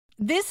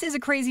This is a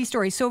crazy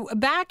story. So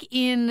back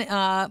in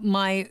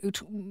my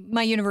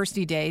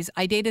university days,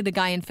 I dated a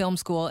guy in film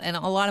school, and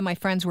a lot of my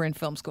friends were in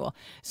film school.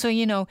 So,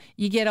 you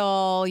get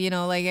all,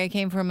 like I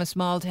came from a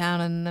small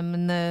town and I'm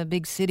in the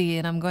big city,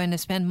 and I'm going to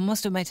spend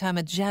most of my time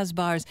at jazz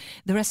bars.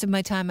 The rest of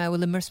my time I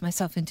will immerse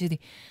myself into the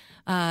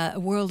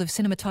world of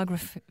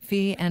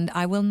cinematography, and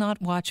I will not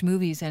watch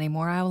movies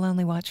anymore. I will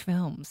only watch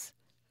films.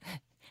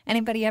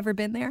 Anybody ever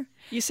been there?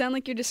 You sound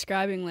like you're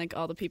describing like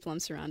all the people I'm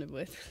surrounded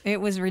with. It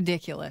was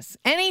ridiculous.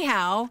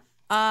 Anyhow,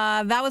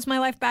 that was my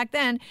life back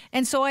then.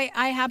 And so I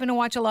happened to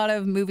watch a lot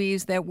of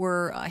movies that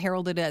were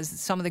heralded as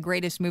some of the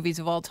greatest movies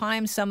of all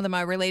time. Some of them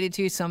I related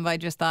to. Some I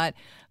just thought,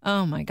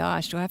 oh my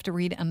gosh, do I have to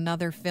read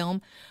another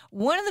film?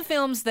 One of the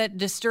films that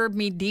disturbed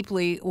me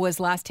deeply was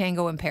Last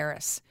Tango in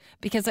Paris.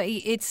 Because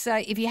it's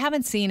if you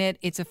haven't seen it,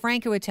 it's a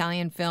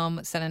Franco-Italian film.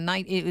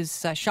 It was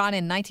shot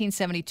in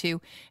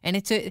 1972.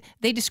 And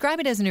they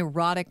describe it as an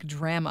erotic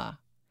drama.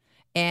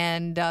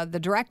 And the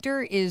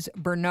director is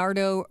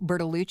Bernardo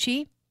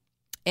Bertolucci.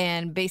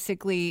 And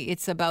basically,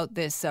 it's about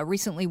this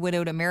recently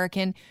widowed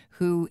American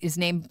who is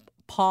named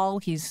Paul.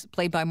 He's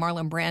played by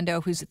Marlon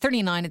Brando, who's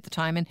 39 at the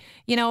time. And,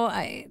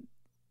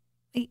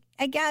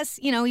 I guess,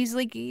 he's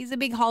a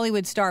big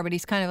Hollywood star, but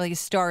he's kind of like his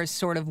star is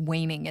sort of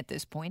waning at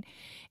this point.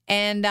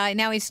 And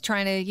now he's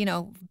trying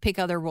to, pick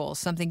other roles,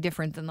 something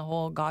different than the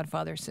whole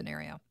Godfather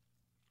scenario.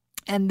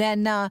 And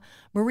then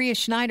Maria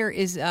Schneider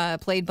is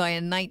played by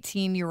a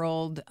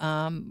 19-year-old,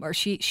 or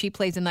she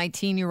plays a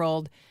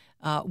 19-year-old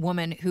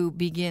woman who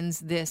begins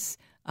this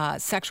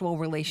sexual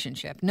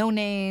relationship. No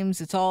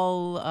names. It's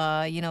all,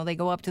 they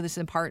go up to this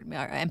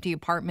empty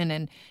apartment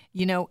and,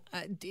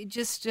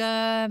 just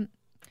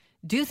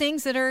do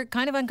things that are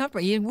kind of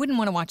uncomfortable. You wouldn't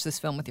want to watch this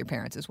film with your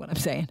parents is what I'm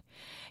saying.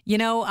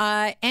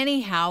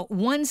 Anyhow,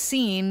 one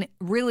scene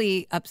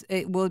really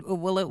will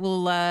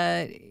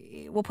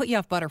put you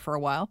off butter for a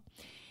while.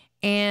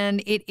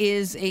 And it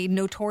is a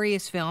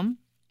notorious film.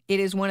 It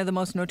is one of the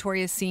most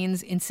notorious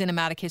scenes in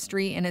cinematic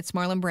history, and it's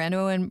Marlon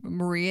Brando and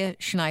Maria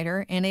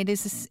Schneider, and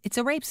it's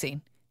a rape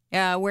scene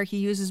where he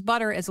uses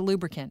butter as a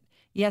lubricant.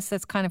 Yes,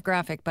 that's kind of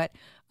graphic, but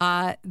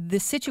the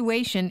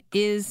situation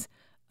is,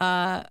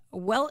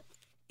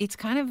 it's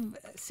kind of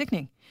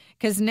sickening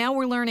because now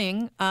we're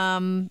learning,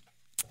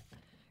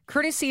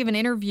 courtesy of an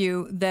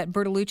interview that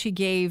Bertolucci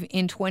gave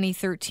in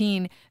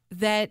 2013,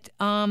 that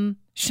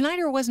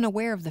Schneider wasn't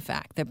aware of the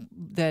fact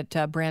that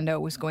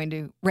Brando was going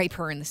to rape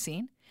her in the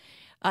scene.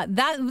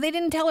 That they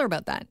didn't tell her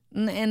about that,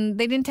 and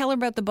they didn't tell her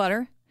about the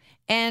butter.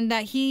 And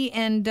he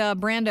and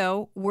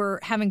Brando were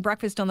having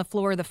breakfast on the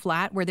floor of the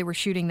flat where they were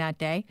shooting that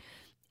day.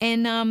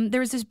 And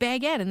there was this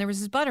baguette and there was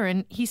this butter.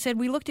 And he said,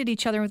 we looked at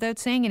each other without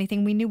saying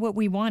anything. We knew what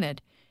we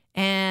wanted.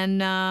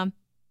 And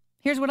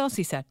here's what else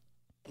he said.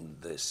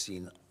 The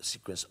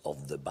sequence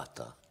of the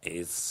butter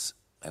is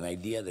an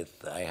idea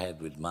that I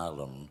had with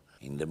Marlon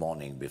in the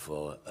morning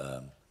before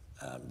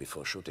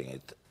shooting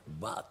it.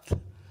 But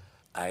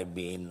I've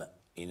been,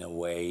 in a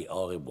way,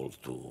 horrible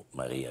to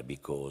Maria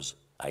because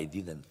I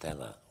didn't tell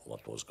her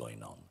what was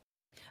going on.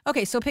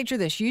 Okay, so picture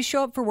this. You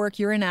show up for work.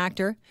 You're an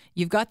actor.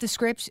 You've got the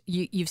scripts.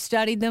 You've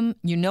studied them.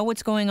 You know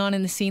what's going on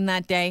in the scene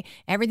that day.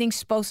 Everything's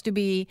supposed to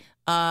be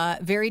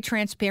very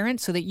transparent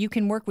so that you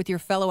can work with your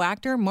fellow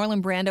actor.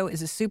 Marlon Brando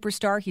is a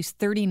superstar. He's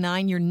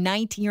 39. You're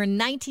 19. You're a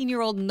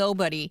 19-year-old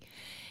nobody.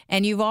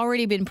 And you've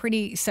already been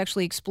pretty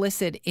sexually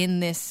explicit in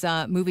this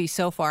movie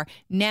so far.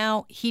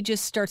 Now he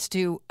just starts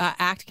to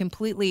act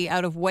completely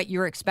out of what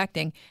you're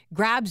expecting,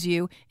 grabs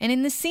you, and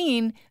in the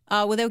scene,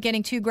 without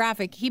getting too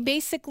graphic, he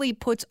basically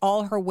puts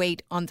all her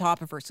weight on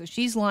top of her. So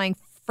she's lying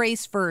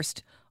face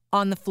first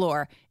on the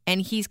floor,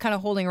 and he's kind of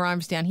holding her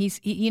arms down.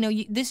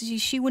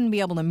 She wouldn't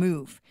be able to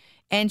move,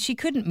 and she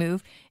couldn't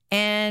move.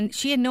 And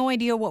she had no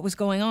idea what was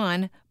going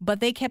on, but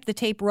they kept the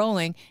tape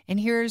rolling. And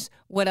here's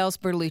what else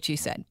Bertolucci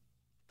said.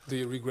 Do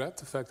you regret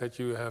the fact that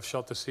you have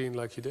shot the scene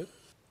like you did?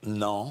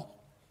 No,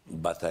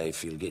 but I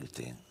feel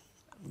guilty.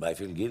 I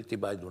feel guilty,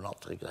 but I do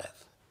not regret.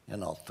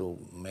 To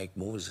make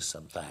movies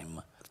sometime,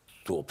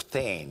 to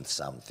obtain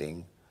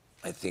something,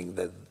 I think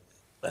that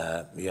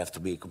you have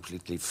to be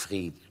completely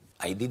free.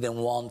 I didn't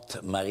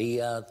want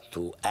Maria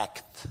to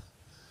act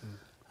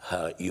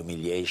her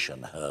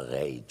humiliation, her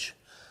rage.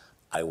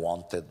 I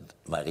wanted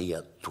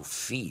Maria to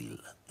feel,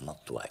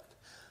 not to act,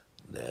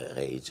 the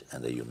rage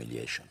and the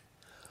humiliation.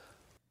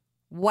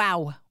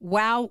 Wow.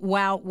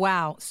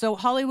 So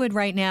Hollywood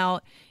right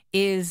now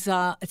is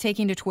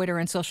taking to Twitter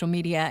and social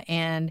media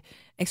and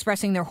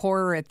expressing their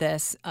horror at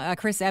this.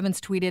 Chris Evans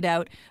tweeted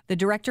out, the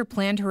director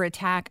planned her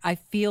attack. I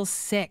feel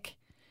sick.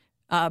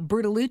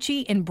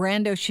 Bertolucci and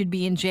Brando should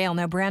be in jail.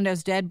 Now,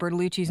 Brando's dead.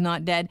 Bertolucci's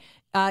not dead.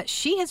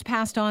 She has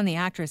passed on, the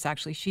actress,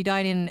 actually. She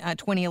died in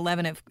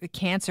 2011 of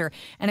cancer.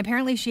 And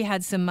apparently she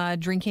had some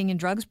drinking and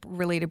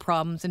drugs-related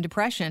problems and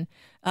depression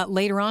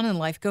later on in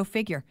life. Go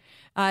figure.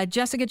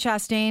 Jessica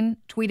Chastain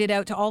tweeted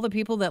out to all the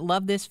people that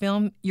love this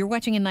film, you're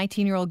watching a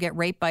 19-year-old get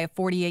raped by a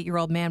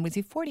 48-year-old man. Was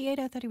he 48?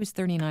 I thought he was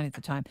 39 at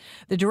the time.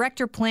 The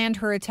director planned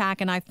her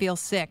attack, and I feel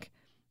sick.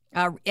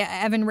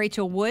 Evan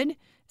Rachel Wood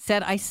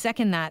said, I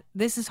second that.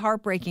 This is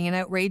heartbreaking and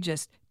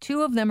outrageous.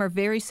 2 of them are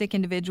very sick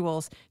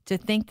individuals to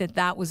think that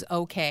that was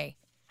okay.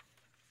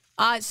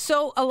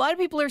 So a lot of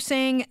people are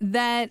saying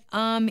that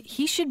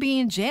he should be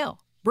in jail.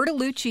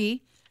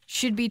 Bertolucci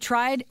should be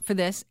tried for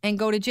this and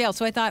go to jail.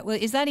 So I thought, well,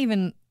 is that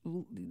even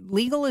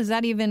legal? Is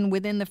that even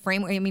within the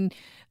framework? I mean,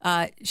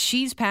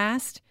 she's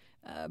passed.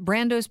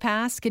 Brando's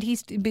passed. Could he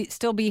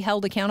still be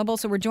held accountable?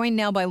 So we're joined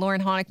now by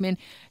Lauren Honickman,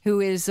 who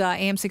is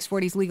AM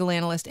 640's legal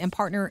analyst and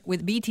partner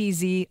with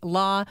BTZ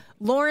Law.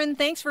 Lauren,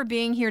 thanks for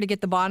being here to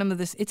get the bottom of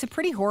this. It's a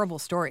pretty horrible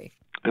story.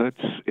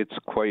 It's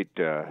quite,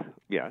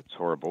 it's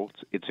horrible.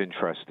 It's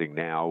interesting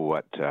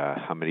now,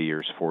 how many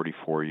years,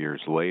 44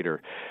 years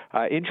later.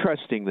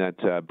 Interesting that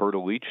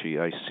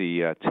Bertolucci, I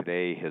see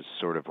today, has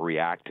sort of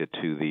reacted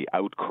to the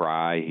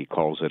outcry. He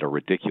calls it a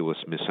ridiculous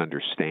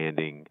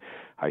misunderstanding.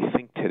 I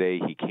think today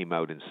he came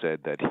out and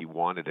said that he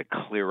wanted to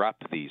clear up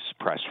these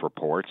press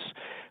reports,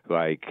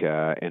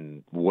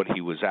 and what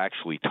he was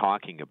actually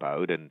talking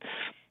about. And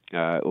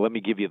let me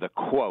give you the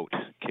quote,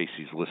 in case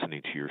he's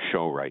listening to your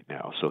show right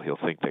now, so he'll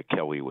think that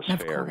Kelly was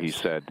fair. He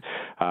said,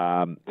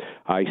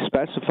 I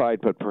specified,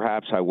 but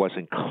perhaps I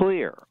wasn't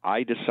clear.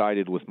 I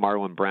decided with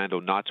Marlon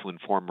Brando not to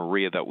inform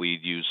Maria that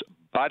we'd use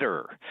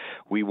butter.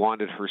 We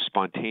wanted her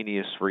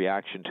spontaneous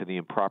reaction to the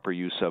improper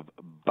use of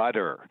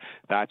butter.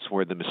 That's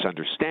where the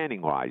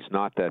misunderstanding lies,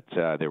 not that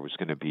there was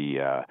going to be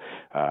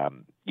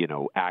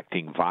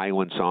acting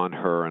violence on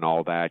her and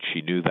all that.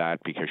 She knew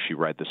that because she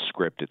read the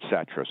script,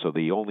 etc. So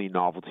the only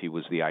novelty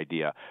was the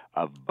idea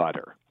of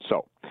butter.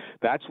 So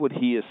that's what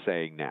he is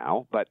saying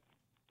now. But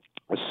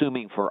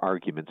assuming for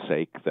argument's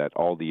sake that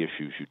all the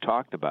issues you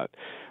talked about,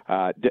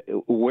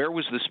 where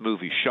was this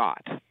movie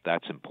shot?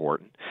 That's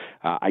important.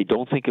 I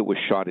don't think it was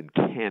shot in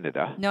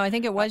Canada. No, I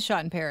think it was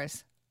shot in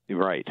Paris.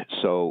 Right.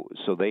 So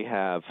they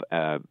have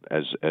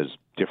as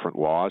different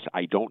laws.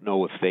 I don't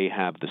know if they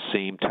have the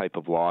same type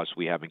of laws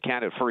we have in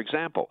Canada. For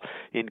example,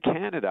 in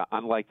Canada,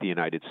 unlike the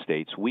United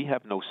States, we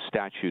have no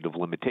statute of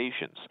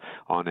limitations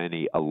on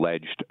any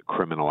alleged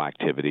criminal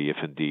activity, if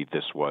indeed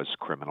this was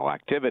criminal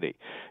activity.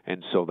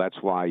 And so that's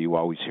why you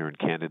always hear in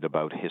Canada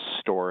about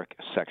historic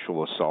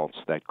sexual assaults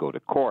that go to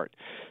court.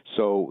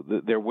 So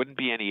there wouldn't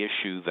be any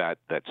issue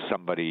that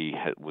somebody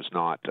was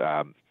not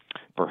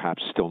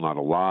perhaps still not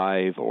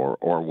alive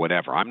or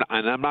whatever.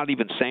 I'm not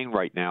even saying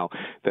right now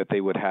that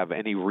they would have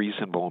any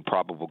reasonable and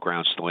probable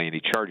grounds to lay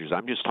any charges.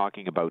 I'm just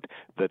talking about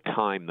the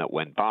time that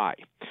went by.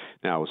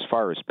 Now, as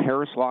far as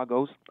Paris law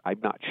goes, I'm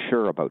not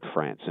sure about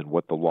France and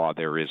what the law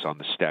there is on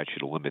the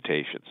statute of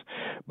limitations.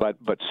 But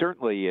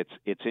certainly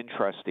it's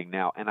interesting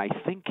now. And I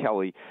think,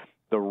 Kelly,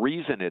 the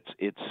reason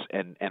it's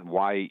and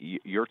why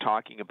you're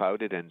talking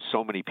about it and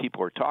so many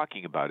people are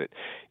talking about it,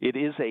 it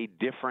is a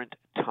different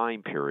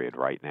time period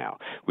right now.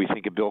 We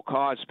think of Bill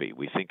Cosby.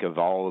 We think of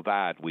all of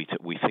that. We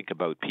think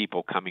about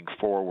people coming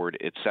forward,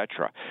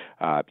 etc.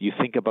 You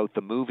think about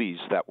the movies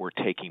that were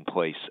taking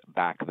place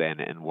back then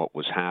and what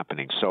was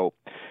happening. So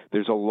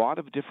there's a lot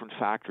of different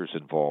factors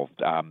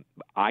involved.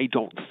 I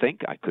don't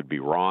think, I could be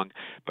wrong,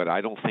 but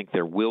I don't think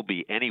there will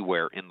be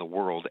anywhere in the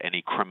world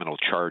any criminal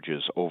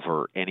charges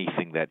over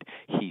anything that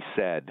he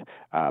said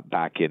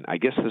back in, I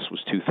guess this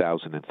was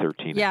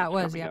 2013. Yeah, it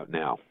was. Yeah. Out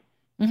now.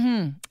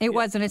 Mm-hmm. It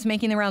was, and it's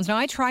making the rounds. Now,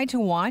 I tried to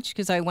watch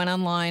because I went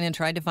online and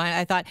tried to find,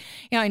 I thought,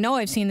 I know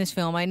I've seen this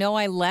film. I know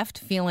I left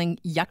feeling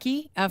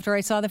yucky after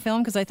I saw the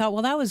film because I thought,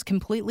 well, that was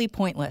completely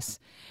pointless.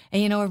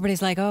 And,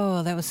 everybody's like,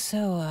 oh, that was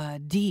so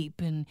deep.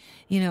 And,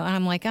 and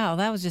I'm like, oh,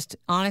 that was just,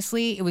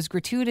 honestly, it was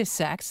gratuitous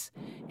sex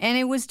and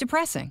it was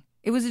depressing.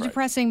 It was a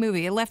depressing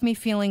movie. It left me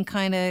feeling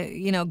kind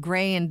of,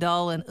 gray and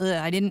dull and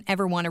I didn't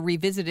ever want to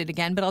revisit it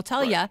again. But I'll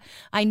tell you,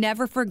 I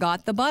never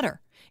forgot the butter.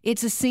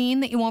 It's a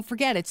scene that you won't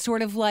forget. It's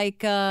sort of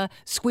like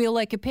Squeal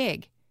Like a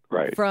Pig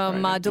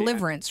from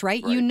Deliverance,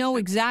 right? You know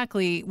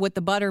exactly what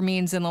the butter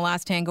means in The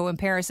Last Tango in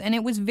Paris. And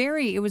it was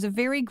a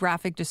very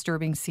graphic,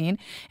 disturbing scene.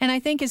 And I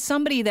think as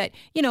somebody that,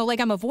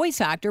 I'm a voice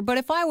actor, but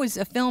if I was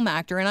a film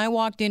actor and I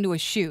walked into a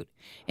shoot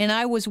and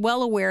I was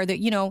well aware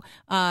that,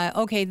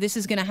 okay, this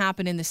is going to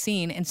happen in the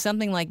scene and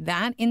something like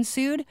that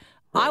ensued,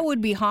 I would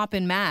be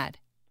hopping mad.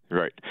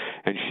 Right.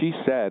 And she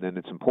said, and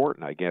it's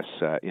important, I guess,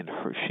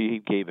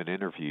 she gave an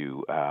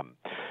interview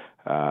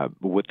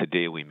with the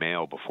Daily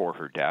Mail before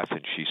her death,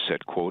 and she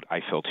said, quote,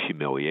 I felt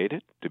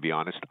humiliated, to be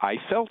honest. I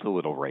felt a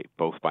little raped,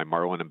 both by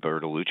Marlon and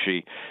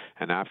Bertolucci.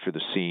 And after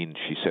the scene,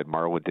 she said,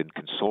 Marlon didn't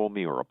console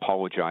me or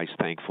apologize.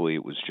 Thankfully,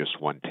 it was just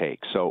one take.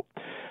 So,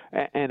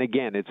 and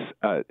again, it's,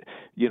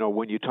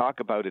 when you talk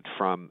about it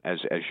from, as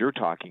you're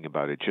talking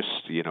about it, just,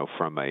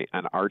 from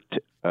an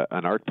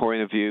art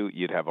point of view,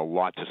 you'd have a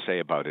lot to say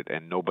about it,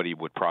 and nobody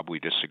would probably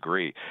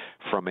disagree.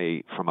 From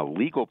a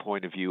legal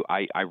point of view,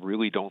 I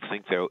really don't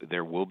think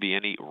there will be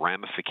any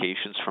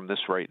ramifications from this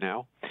right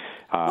now.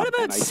 What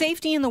about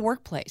safety in the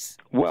workplace?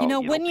 Well,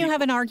 wouldn't you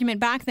have an argument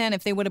back then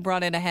if they would have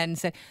brought it ahead and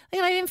said,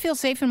 I didn't feel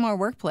safe in my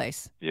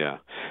workplace? Yeah,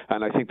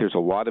 and I think there's a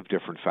lot of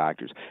different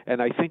factors.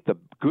 And I think the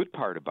good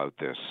part about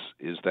this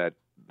is that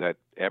that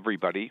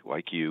everybody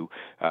like you,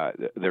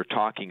 they're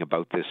talking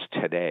about this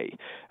today.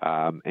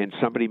 And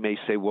somebody may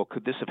say, well,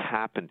 could this have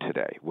happened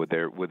today? Would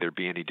there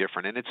be any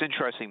different? And it's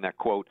interesting that,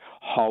 quote,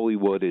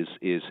 Hollywood is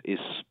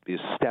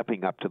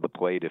stepping up to the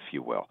plate, if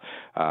you will.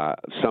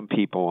 Some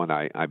people, and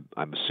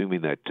I'm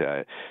assuming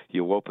that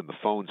you'll open the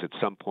phones at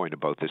some point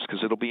about this,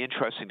 because it'll be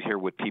interesting to hear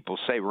what people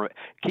say.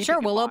 Sure,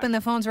 we'll open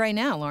the phones right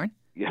now, Lauren.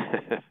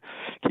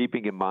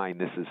 Keeping in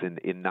mind this is in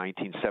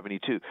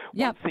 1972.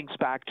 Yep. One thinks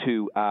back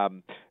to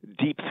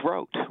Deep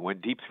Throat, when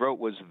Deep Throat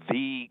was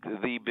the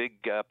big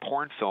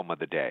porn film of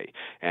the day,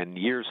 and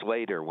years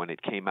later when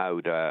it came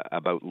out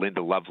about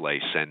Linda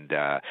Lovelace and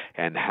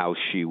how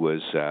she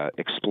was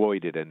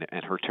exploited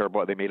and her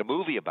terrible. They made a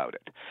movie about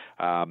it,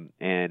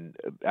 and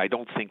I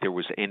don't think there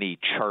was any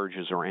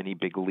charges or any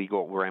big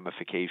legal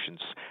ramifications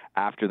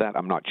after that.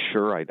 I'm not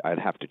sure. I'd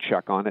have to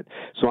check on it.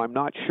 So I'm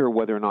not sure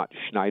whether or not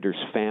Schneider's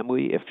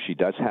family, if she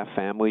does have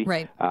family,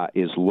 right,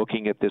 is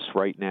looking at this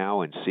right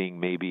now and seeing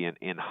maybe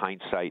in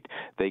hindsight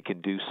they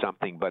can do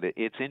something. But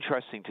it's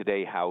interesting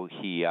today how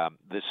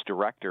this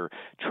director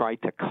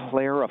tried to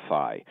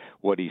clarify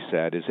what he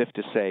said, as if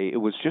to say it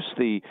was just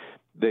the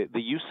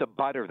use of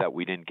butter that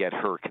we didn't get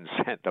her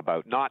consent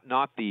about,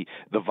 not the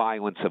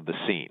violence of the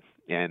scene.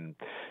 And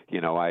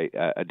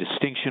a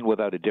distinction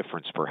without a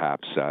difference,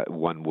 perhaps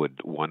one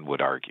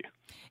would argue.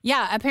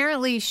 Yeah,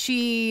 apparently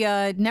she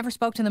never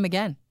spoke to them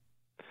again.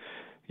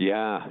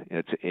 Yeah,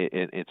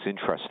 it's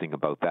interesting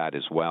about that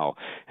as well.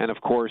 And of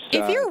course,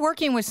 if you're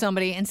working with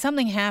somebody and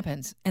something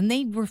happens and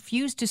they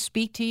refuse to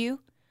speak to you,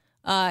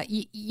 are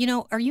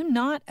you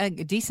not a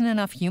decent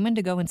enough human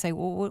to go and say,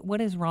 well,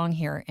 what is wrong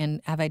here?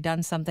 And have I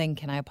done something?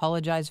 Can I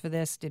apologize for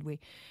this? Did we,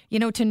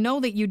 to know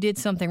that you did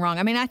something wrong?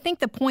 I mean, I think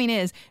the point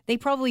is they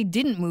probably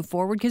didn't move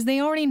forward because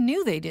they already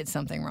knew they did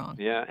something wrong.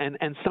 Yeah,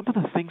 and some of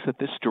the things that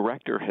this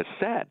director has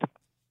said,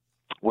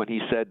 when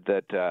he said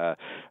that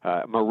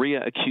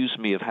Maria accused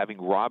me of having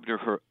robbed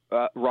her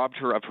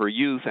of her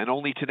youth, and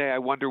only today I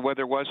wonder whether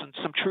there wasn't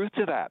some truth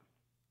to that.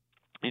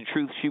 In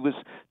truth, she was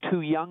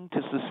too young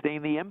to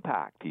sustain the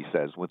impact, he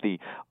says, with the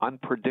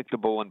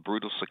unpredictable and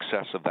brutal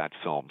success of that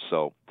film.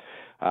 So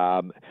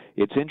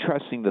it's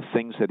interesting the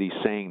things that he's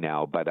saying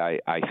now, but I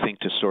think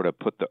to sort of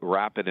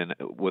wrap it in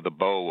with a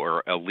bow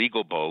or a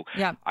legal bow,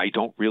 yeah. I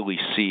don't really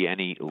see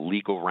any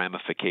legal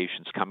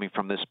ramifications coming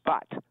from this,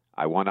 but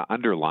I want to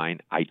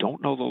underline, I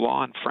don't know the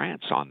law in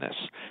France on this.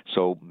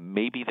 So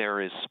maybe there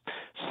is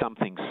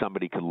something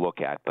somebody could look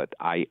at, but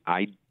I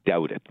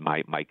doubt it.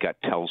 My gut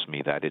tells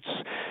me that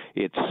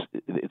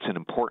it's an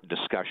important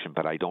discussion,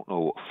 but I don't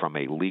know from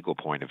a legal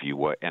point of view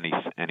what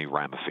any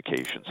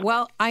ramifications.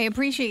 Well, I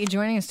appreciate you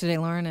joining us today,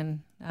 Lauren,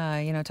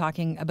 and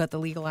talking about the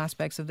legal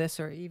aspects of this,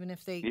 or even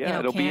if they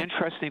it'll be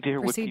interesting to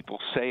hear proceed. what people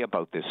say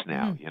about this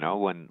now.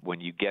 When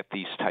you get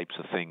these types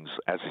of things,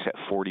 as I said,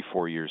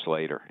 44 years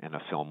later in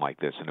a film like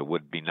this, and it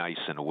would be nice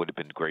and it would have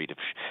been great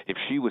if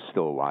she was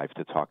still alive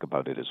to talk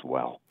about it as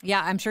well.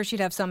 Yeah, I'm sure she'd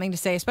have something to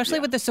say, especially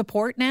with the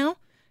support now.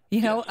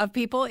 Of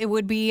people, it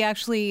would be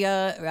actually,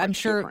 I'm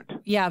sure,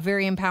 different.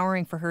 Very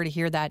empowering for her to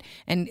hear that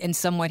and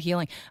somewhat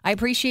healing. I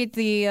appreciate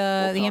the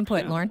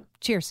input, Lauren.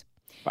 Cheers.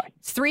 Bye.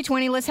 It's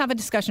 3:20. Let's have a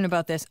discussion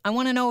about this. I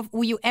want to know,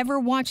 will you ever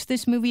watch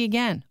this movie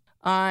again,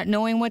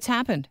 knowing what's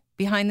happened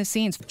behind the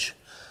scenes?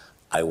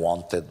 I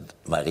wanted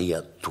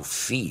Maria to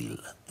feel,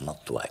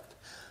 not to act,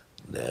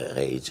 the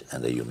rage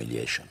and the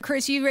humiliation.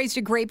 Chris, you raised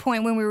a great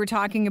point when we were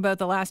talking about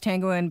the Last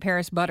Tango and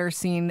Paris Butter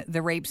scene,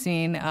 the rape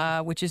scene,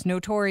 which is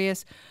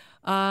notorious.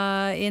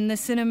 In the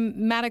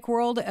cinematic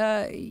world,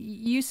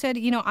 you said,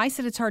 I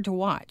said it's hard to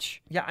watch.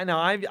 Yeah, I know.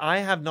 I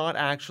have not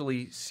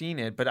actually seen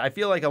it, but I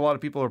feel like a lot of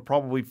people are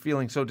probably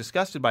feeling so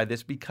disgusted by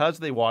this because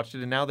they watched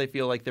it and now they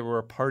feel like they were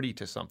a party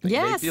to something.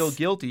 Yes. They feel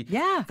guilty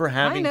kind for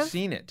having of.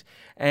 seen it.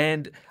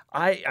 And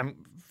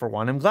for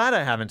one, I'm glad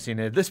I haven't seen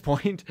it at this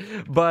point,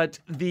 but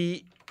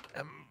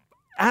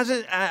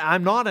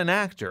I'm not an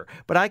actor,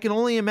 but I can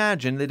only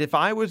imagine that if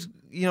I was,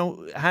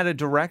 had a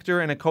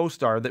director and a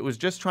co-star that was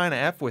just trying to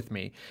F with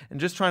me and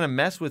just trying to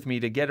mess with me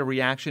to get a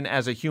reaction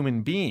as a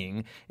human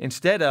being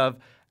instead of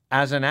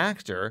as an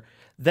actor,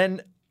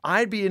 then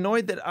I'd be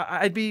annoyed that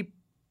I'd be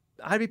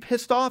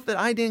pissed off that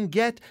I didn't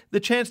get the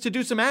chance to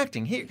do some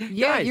acting. Here,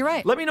 guys, you're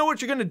right. Let me know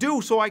what you're going to do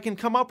so I can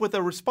come up with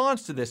a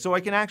response to this, so I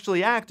can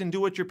actually act and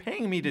do what you're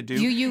paying me to do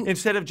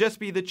instead of just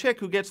be the chick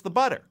who gets the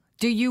butter.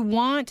 Do you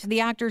want the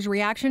actor's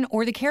reaction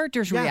or the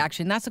character's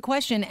reaction? That's the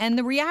question. And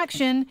the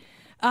reaction,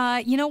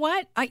 you know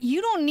what?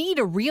 You don't need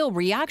a real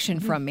reaction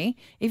from me.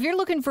 If you're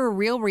looking for a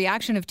real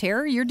reaction of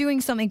terror, you're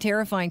doing something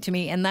terrifying to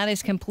me, and that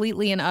is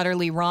completely and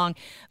utterly wrong.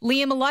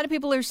 Liam, a lot of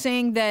people are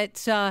saying that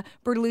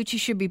Bertolucci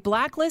should be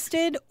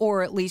blacklisted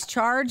or at least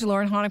charged.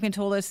 Lauren Honickman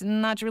told us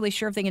not really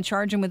sure if they can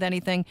charge him with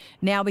anything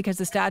now because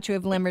the statute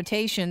of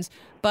limitations.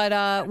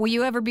 But will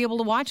you ever be able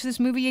to watch this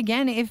movie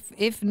again? If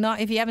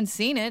you haven't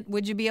seen it,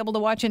 would you be able to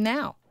watch it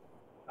now?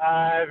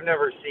 I've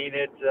never seen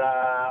it.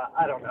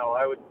 I don't know.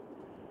 I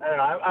don't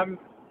know.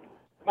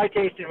 My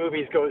taste in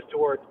movies goes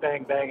towards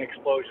bang bang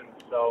explosions,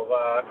 so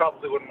I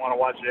probably wouldn't want to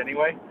watch it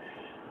anyway.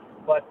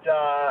 But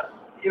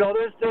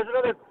there's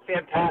another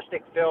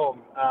fantastic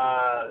film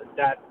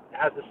that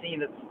has a scene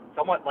that's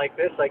somewhat like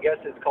this. I guess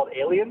it's called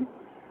Alien.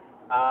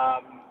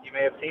 You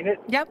may have seen it.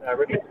 Yep.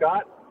 Ridley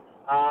Scott.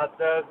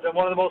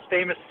 One of the most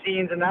famous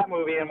scenes in that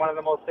movie, and one of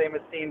the most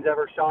famous scenes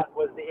ever shot,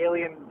 was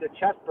the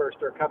chest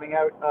burster coming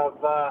out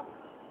of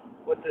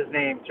what's his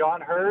name,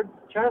 John Hurd's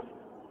chest.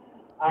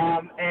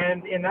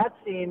 And in that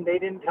scene, they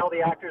didn't tell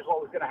the actors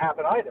what was going to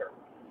happen either.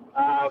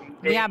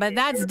 But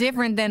that's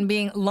different than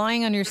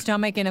lying on your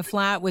stomach in a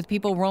flat with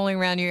people rolling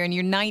around you, and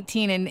you're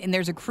 19, and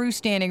there's a crew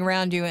standing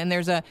around you, and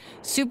there's a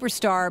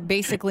superstar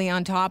basically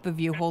on top of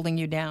you holding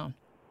you down.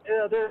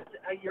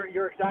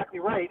 You're exactly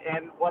right.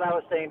 And what I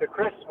was saying to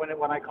Chris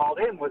when I called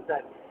in was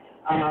that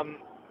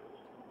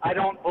I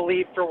don't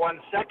believe for 1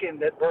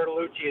 second that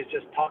Bertolucci is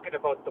just talking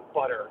about the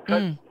butter.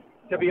 'Cause,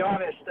 to be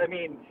honest, I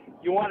mean,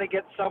 you want to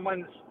get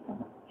someone's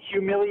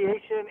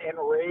humiliation and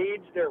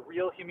rage, their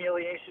real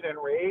humiliation and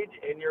rage,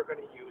 and you're going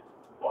to use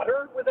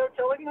butter without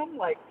telling them?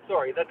 Like,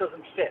 sorry, that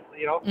doesn't fit,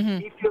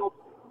 He feels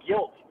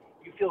guilt.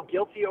 You feel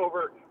guilty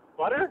over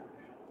butter?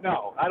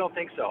 No, I don't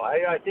think so.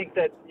 I think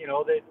that,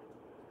 that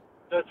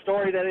the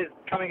story that is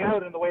coming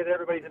out and the way that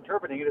everybody's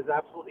interpreting it is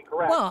absolutely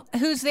correct. Well,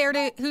 who's there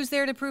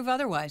to prove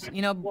otherwise?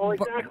 Well,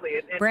 exactly.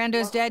 And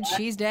Brando's dead,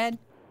 she's dead.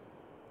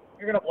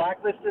 You're going to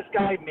blacklist this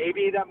guy,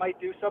 maybe that might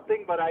do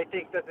something, but I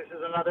think that this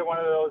is another one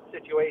of those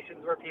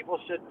situations where people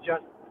should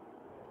just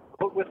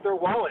vote with their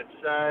wallets.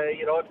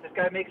 If this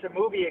guy makes a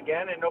movie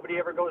again and nobody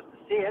ever goes to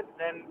see it,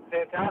 then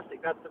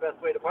fantastic. That's the best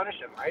way to punish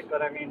him, right?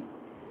 But I mean,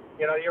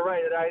 you're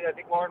right. I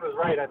think Lauren was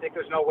right. I think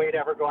there's no way to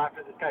ever go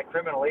after this guy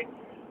criminally.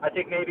 I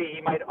think maybe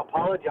he might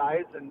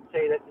apologize and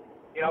say that,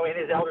 in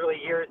his elderly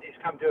years, he's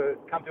come to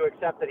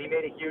accept that he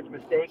made a huge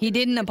mistake. He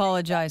didn't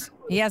apologize.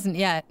 He hasn't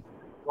yet.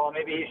 Well,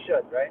 maybe he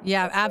should, right?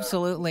 Yeah,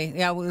 absolutely.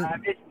 Yeah.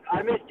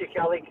 I missed you,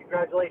 Kelly.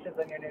 Congratulations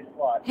on your new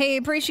slot. Hey,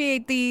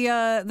 appreciate the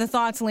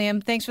thoughts,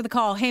 Liam. Thanks for the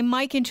call. Hey,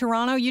 Mike in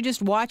Toronto, you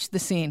just watched the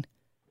scene.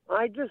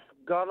 I just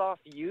got off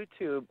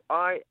YouTube.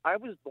 I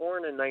was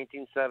born in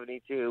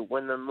 1972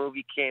 when the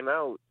movie came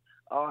out.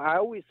 I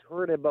always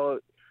heard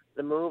about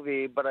the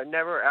movie, but I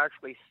never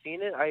actually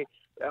seen it. I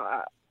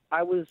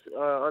was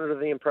under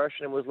the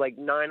impression it was like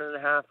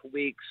 9.5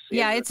 weeks.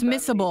 Yeah, it's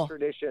missable.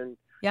 Tradition.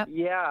 Yep.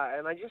 Yeah,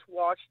 and I just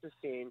watched the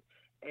scene,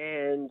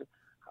 and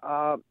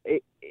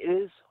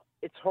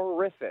it's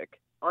horrific.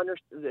 To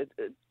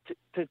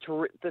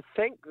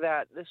think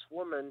that this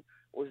woman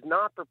was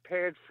not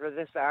prepared for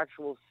this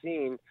actual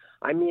scene.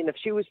 I mean, if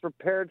she was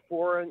prepared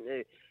for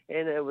it,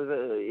 and it was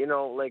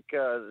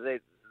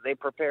they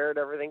prepared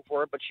everything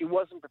for it, but she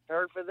wasn't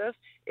prepared for this,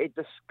 it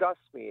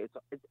disgusts me.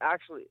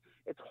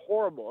 It's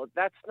horrible.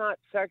 That's not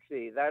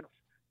sexy. That's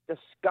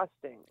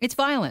disgusting. It's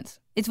violence.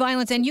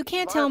 And you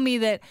can't tell me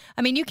that.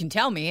 I mean, you can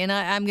tell me, and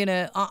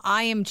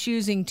I am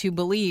choosing to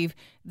believe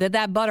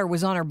that butter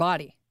was on her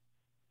body.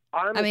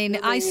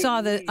 I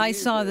saw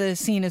the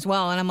scene as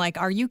well, and I'm like,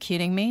 are you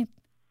kidding me?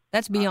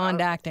 That's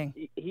beyond acting.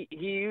 He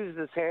used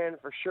his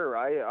hand for sure.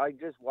 I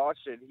just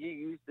watched it. He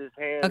used his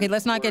hand. Okay,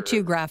 let's not get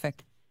too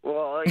graphic.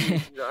 Well,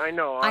 I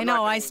know. I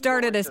know. I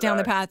started us down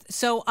the path.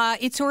 So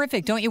it's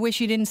horrific. Don't you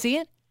wish you didn't see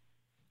it?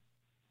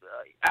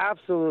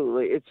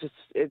 Absolutely.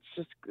 It's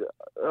just.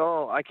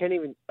 Oh, I can't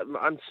even.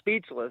 I'm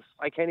speechless.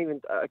 I can't even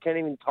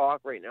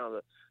talk right now.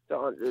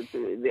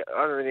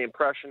 Under the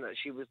impression that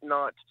she was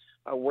not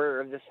aware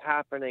of this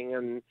happening,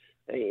 and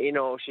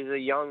she's a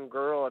young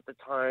girl at the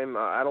time.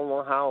 I don't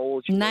know how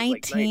old she was.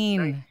 19.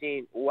 Like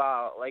 19.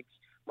 Wow. Like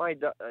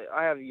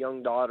I have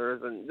young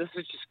daughters, and this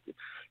is just.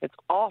 It's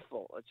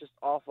awful. It's just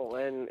awful,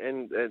 and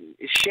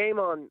shame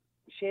on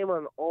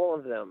all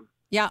of them.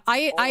 Yeah,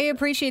 I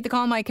appreciate the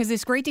call, Mike, because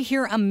it's great to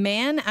hear a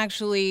man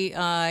actually,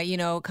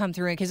 come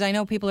through it. Because I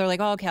know people are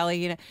like, oh,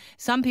 Kelly,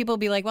 some people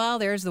be like, well,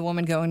 there's the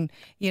woman going,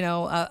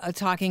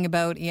 talking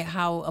about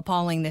how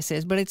appalling this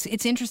is. But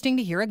it's interesting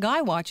to hear a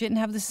guy watch it and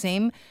have the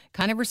same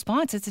kind of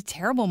response. It's a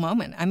terrible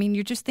moment. I mean,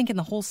 you're just thinking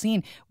the whole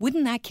scene.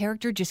 Wouldn't that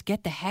character just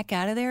get the heck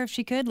out of there if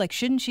she could? Like,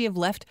 shouldn't she have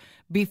left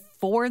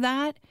before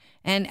that?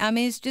 And I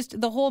mean, it's just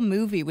the whole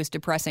movie was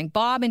depressing.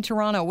 Bob in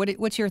Toronto,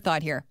 what's your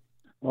thought here?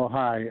 Well,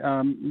 hi.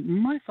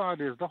 My thought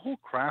is the whole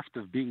craft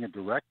of being a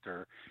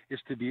director is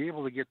to be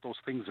able to get those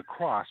things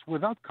across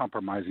without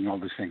compromising all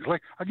these things.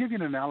 Like, I'll give you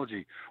an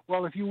analogy.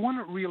 Well, if you want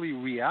it really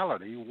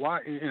reality,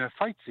 why in a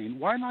fight scene,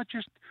 why not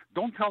just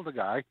don't tell the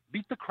guy,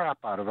 beat the crap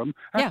out of him?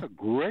 That's a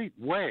great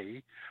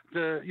way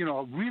to,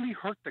 really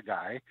hurt the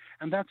guy.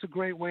 And that's a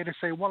great way to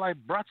say, well, I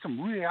brought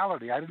some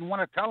reality. I didn't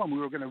want to tell him we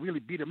were going to really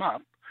beat him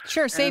up.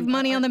 Sure, save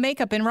money on the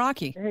makeup in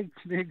Rocky.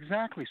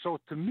 Exactly. So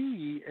to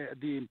me,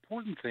 the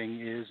important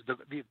thing is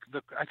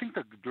I think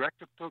the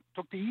director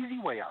took the easy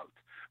way out,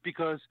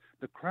 because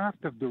the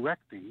craft of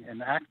directing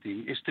and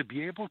acting is to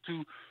be able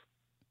to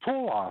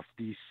pull off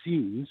these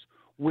scenes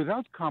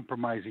without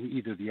compromising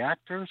either the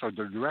actors or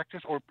the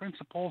directors or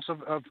principles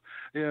of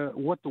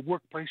what the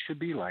workplace should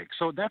be like.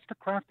 So that's the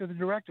craft of the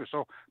director.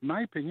 So in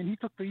my opinion, he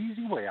took the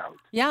easy way out.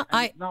 Yeah,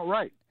 it's not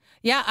right.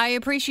 Yeah, I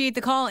appreciate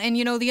the call. And,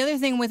 the other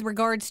thing with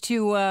regards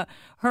to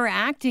her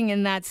acting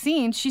in that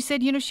scene, she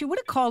said, she would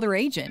have called her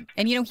agent.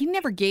 And, he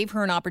never gave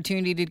her an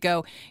opportunity to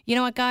go, you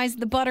know what, guys,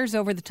 the butter's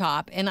over the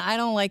top, and I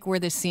don't like where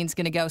this scene's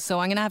going to go. So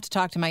I'm going to have to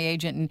talk to my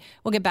agent, and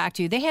we'll get back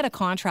to you. They had a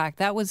contract.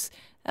 That was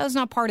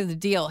not part of the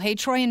deal. Hey,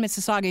 Troy in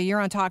Mississauga, you're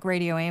on Talk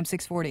Radio, AM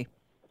 640.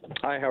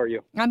 Hi, how are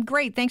you? I'm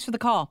great. Thanks for the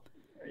call.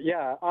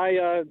 Yeah,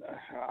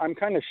 I'm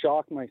kind of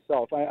shocked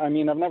myself. I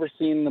mean, I've never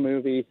seen the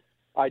movie.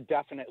 I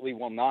definitely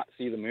will not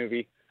see the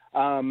movie.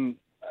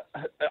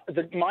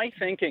 My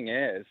thinking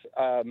is,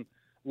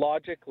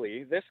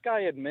 logically, this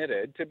guy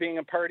admitted to being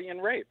a party in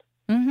rape.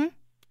 Mm-hmm.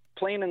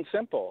 Plain and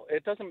simple.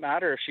 It doesn't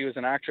matter if she was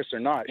an actress or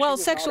not. Well,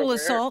 sexual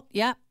assault,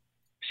 yeah.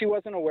 She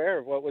wasn't aware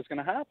of what was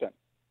going to happen,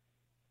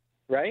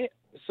 right?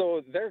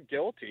 So they're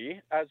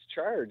guilty as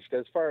charged,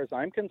 as far as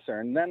I'm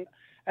concerned.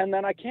 And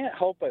then I can't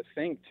help but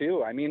think,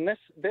 too, I mean,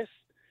 this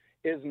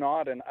is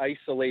not an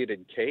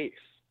isolated case.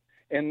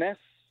 In this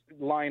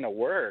line of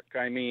work,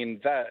 I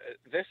mean,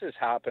 this is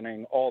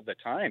happening all the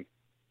time.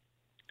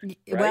 Right?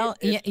 Well,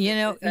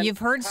 you've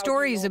heard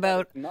stories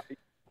about...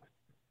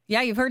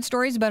 Yeah, you've heard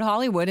stories about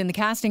Hollywood and the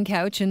casting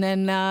couch, and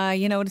then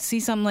to see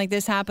something like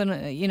this happen,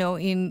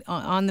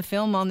 on the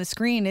film, on the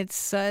screen,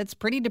 it's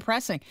pretty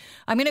depressing.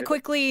 I'm going to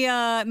quickly,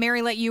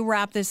 Mary, let you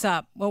wrap this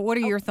up. Well, what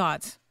are your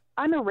thoughts?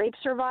 I'm a rape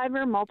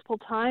survivor multiple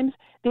times.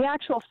 The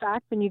actual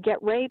fact when you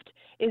get raped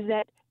is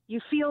that you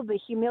feel the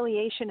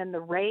humiliation and the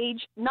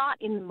rage, not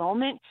in the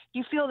moment.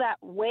 You feel that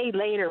way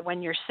later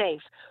when you're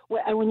safe.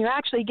 When you're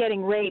actually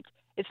getting raped,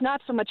 it's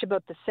not so much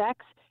about the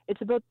sex.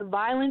 It's about the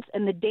violence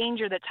and the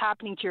danger that's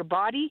happening to your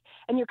body,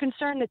 and you're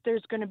concerned that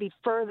there's going to be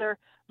further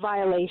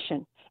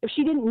violation. If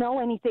she didn't know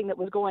anything that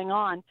was going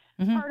on,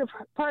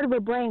 part of her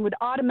brain would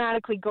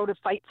automatically go to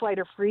fight, flight,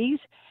 or freeze,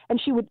 and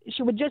she would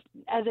just,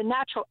 as a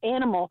natural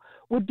animal,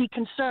 would be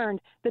concerned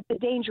that the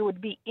danger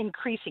would be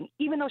increasing,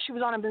 even though she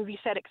was on a movie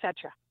set,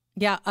 etc.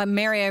 Yeah,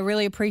 Mary, I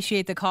really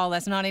appreciate the call.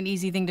 That's not an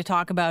easy thing to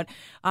talk about.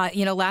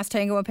 Last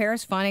Tango in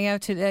Paris, finding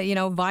out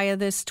via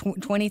this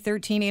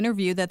 2013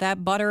 interview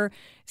that butter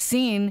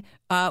scene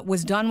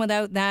was done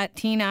without that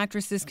teen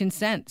actress's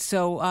consent.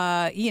 So,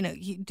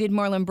 did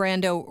Marlon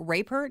Brando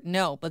rape her?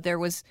 No, but there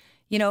was,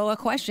 a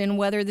question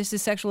whether this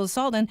is sexual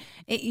assault. And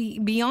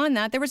beyond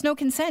that, there was no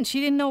consent.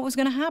 She didn't know what was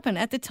going to happen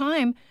at the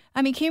time.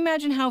 I mean, can you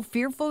imagine how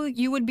fearful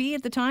you would be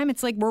at the time?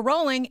 It's like, we're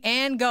rolling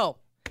and go.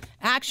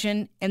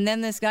 Action, and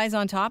then this guy's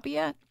on top of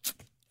you.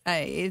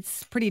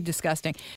 It's pretty disgusting.